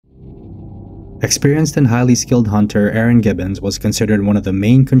Experienced and highly skilled hunter Aaron Gibbons was considered one of the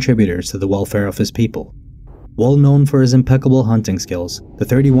main contributors to the welfare of his people. Well known for his impeccable hunting skills, the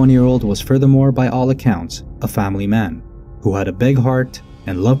 31-year-old was furthermore, by all accounts, a family man who had a big heart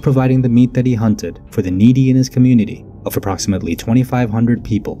and loved providing the meat that he hunted for the needy in his community of approximately 2,500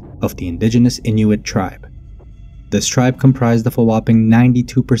 people of the indigenous Inuit tribe. This tribe comprised of a whopping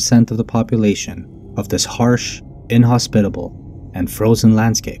 92% of the population of this harsh, inhospitable, and frozen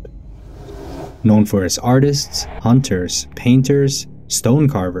landscape. Known for its artists, hunters, painters, stone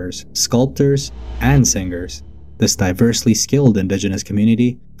carvers, sculptors, and singers, this diversely skilled indigenous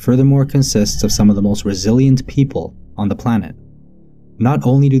community furthermore consists of some of the most resilient people on the planet. Not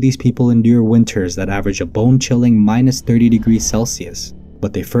only do these people endure winters that average a bone-chilling minus 30 degrees Celsius,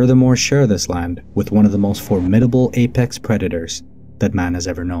 but they furthermore share this land with one of the most formidable apex predators that man has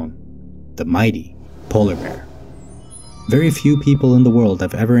ever known, the mighty polar bear. Very few people in the world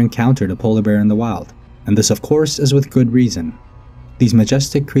have ever encountered a polar bear in the wild, and this of course is with good reason. These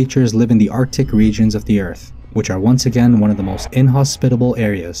majestic creatures live in the Arctic regions of the Earth, which are once again one of the most inhospitable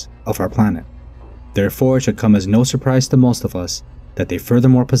areas of our planet. Therefore, it should come as no surprise to most of us that they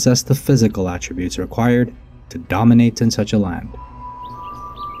furthermore possess the physical attributes required to dominate in such a land.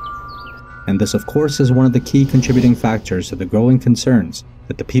 And this of course is one of the key contributing factors to the growing concerns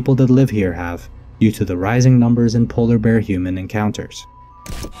that the people that live here have due to the rising numbers in polar bear human encounters.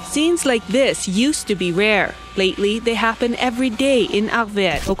 Scenes like this used to be rare. Lately, they happen every day in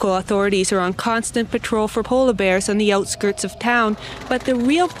Arvet. Local authorities are on constant patrol for polar bears on the outskirts of town, but the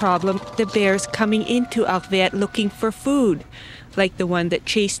real problem, the bears coming into Arvet looking for food, like the one that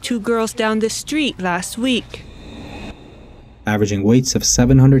chased two girls down the street last week. Averaging weights of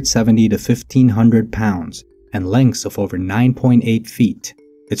 770 to 1,500 pounds and lengths of over 9.8 feet,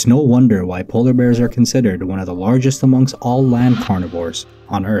 it's no wonder why polar bears are considered one of the largest amongst all land carnivores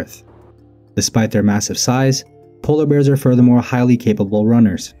on Earth. Despite their massive size, polar bears are furthermore highly capable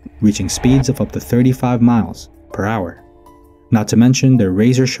runners, reaching speeds of up to 35 miles per hour. Not to mention their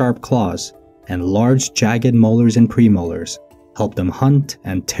razor-sharp claws and large jagged molars and premolars help them hunt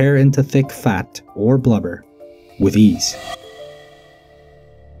and tear into thick fat or blubber with ease.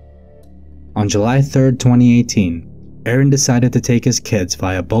 On July 3, 2018, Aaron decided to take his kids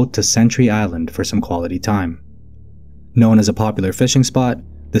via boat to Sentry Island for some quality time. Known as a popular fishing spot,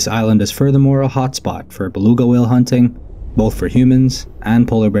 this island is furthermore a hotspot for beluga whale hunting, both for humans and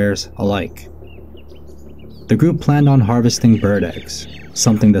polar bears alike. The group planned on harvesting bird eggs,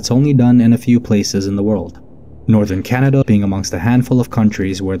 something that's only done in a few places in the world, Northern Canada being amongst a handful of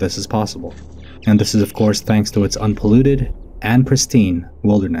countries where this is possible, and this is of course thanks to its unpolluted and pristine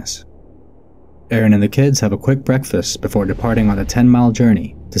wilderness. Aaron and the kids have a quick breakfast before departing on a 10-mile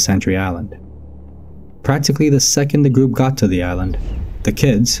journey to Sentry Island. Practically the second the group got to the island, the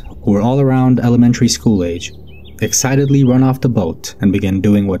kids, who were all around elementary school age, excitedly run off the boat and begin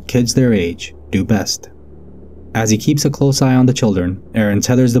doing what kids their age do best. As he keeps a close eye on the children, Aaron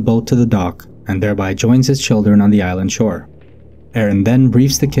tethers the boat to the dock and thereby joins his children on the island shore. Aaron then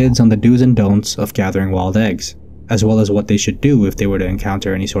briefs the kids on the do's and don'ts of gathering wild eggs, as well as what they should do if they were to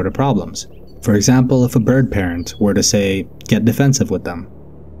encounter any sort of problems. For example, if a bird parent were to say, get defensive with them.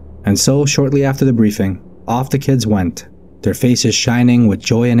 And so, shortly after the briefing, off the kids went, their faces shining with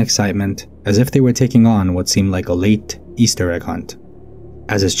joy and excitement, as if they were taking on what seemed like a late Easter egg hunt.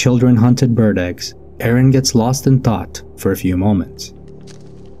 As his children hunted bird eggs, Aaron gets lost in thought for a few moments.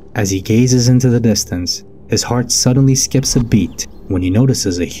 As he gazes into the distance, his heart suddenly skips a beat when he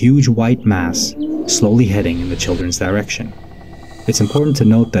notices a huge white mass slowly heading in the children's direction. It's important to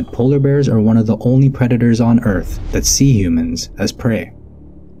note that polar bears are one of the only predators on Earth that see humans as prey.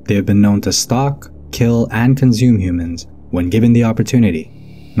 They have been known to stalk, kill, and consume humans when given the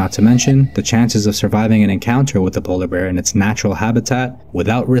opportunity. Not to mention, the chances of surviving an encounter with the polar bear in its natural habitat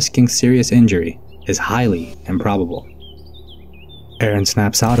without risking serious injury is highly improbable. Aaron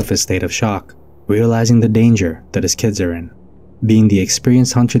snaps out of his state of shock, realizing the danger that his kids are in. Being the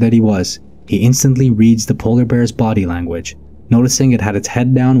experienced hunter that he was, he instantly reads the polar bear's body language, noticing it had its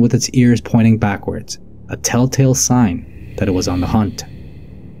head down with its ears pointing backwards, a telltale sign that it was on the hunt.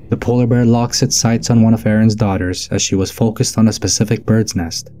 The polar bear locks its sights on one of Aaron's daughters as she was focused on a specific bird's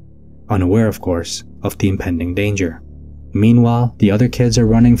nest, unaware of course of the impending danger. Meanwhile, the other kids are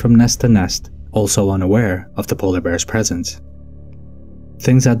running from nest to nest, also unaware of the polar bear's presence.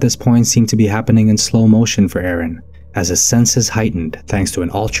 Things at this point seem to be happening in slow motion for Aaron, as his senses heightened thanks to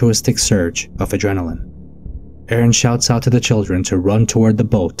an altruistic surge of adrenaline. Aaron shouts out to the children to run toward the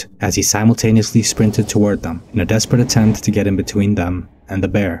boat as he simultaneously sprinted toward them in a desperate attempt to get in between them and the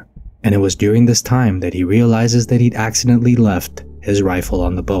bear. And it was during this time that he realizes that he'd accidentally left his rifle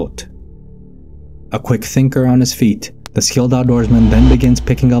on the boat. A quick thinker on his feet, the skilled outdoorsman then begins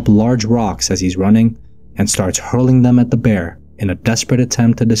picking up large rocks as he's running and starts hurling them at the bear in a desperate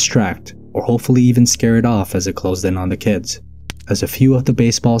attempt to distract or hopefully even scare it off as it closed in on the kids. As a few of the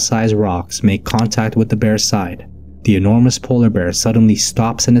baseball-sized rocks make contact with the bear's side, the enormous polar bear suddenly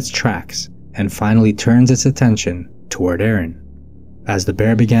stops in its tracks and finally turns its attention toward Aaron. As the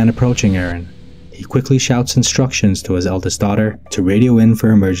bear began approaching Aaron, he quickly shouts instructions to his eldest daughter to radio in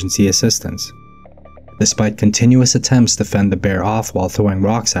for emergency assistance. Despite continuous attempts to fend the bear off while throwing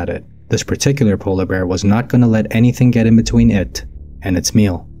rocks at it, this particular polar bear was not going to let anything get in between it and its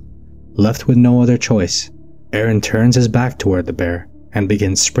meal. Left with no other choice, Aaron turns his back toward the bear and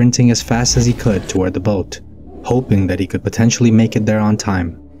begins sprinting as fast as he could toward the boat, hoping that he could potentially make it there on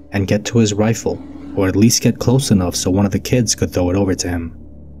time and get to his rifle, or at least get close enough so one of the kids could throw it over to him.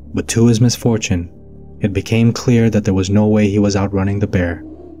 But to his misfortune, it became clear that there was no way he was outrunning the bear,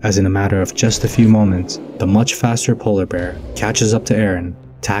 as in a matter of just a few moments, the much faster polar bear catches up to Aaron,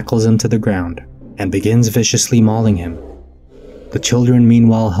 tackles him to the ground, and begins viciously mauling him. The children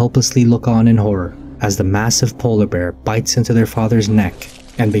meanwhile helplessly look on in horror as the massive polar bear bites into their father's neck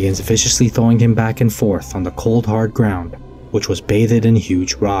and begins viciously throwing him back and forth on the cold hard ground, which was bathed in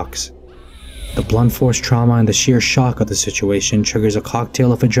huge rocks. The blunt force trauma and the sheer shock of the situation triggers a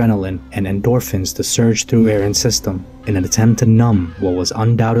cocktail of adrenaline and endorphins to surge through Aaron's system in an attempt to numb what was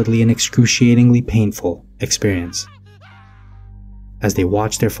undoubtedly an excruciatingly painful experience. As they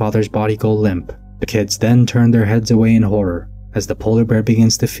watch their father's body go limp, the kids then turn their heads away in horror as the polar bear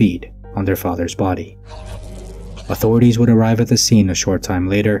begins to feed on their father's body. Authorities would arrive at the scene a short time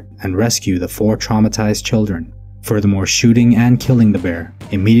later and rescue the 4 traumatized children, furthermore shooting and killing the bear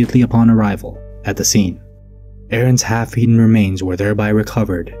immediately upon arrival at the scene. Aaron's half-eaten remains were thereby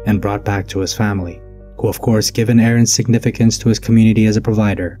recovered and brought back to his family, who of course, given Aaron's significance to his community as a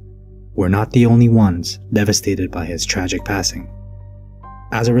provider, were not the only ones devastated by his tragic passing.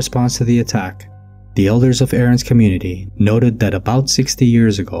 As a response to the attack, the elders of Aaron's community noted that about 60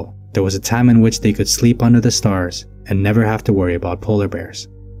 years ago, there was a time in which they could sleep under the stars and never have to worry about polar bears.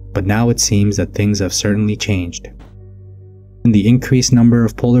 But now it seems that things have certainly changed. In the increased number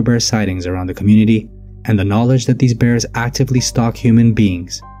of polar bear sightings around the community, and the knowledge that these bears actively stalk human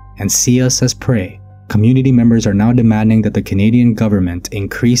beings and see us as prey, community members are now demanding that the Canadian government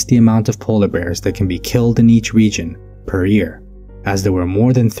increase the amount of polar bears that can be killed in each region per year, as there were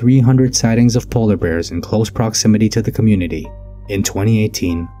more than 300 sightings of polar bears in close proximity to the community in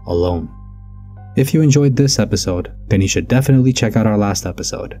 2018 alone. If you enjoyed this episode, then you should definitely check out our last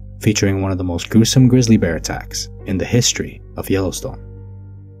episode, featuring one of the most gruesome grizzly bear attacks in the history of Yellowstone.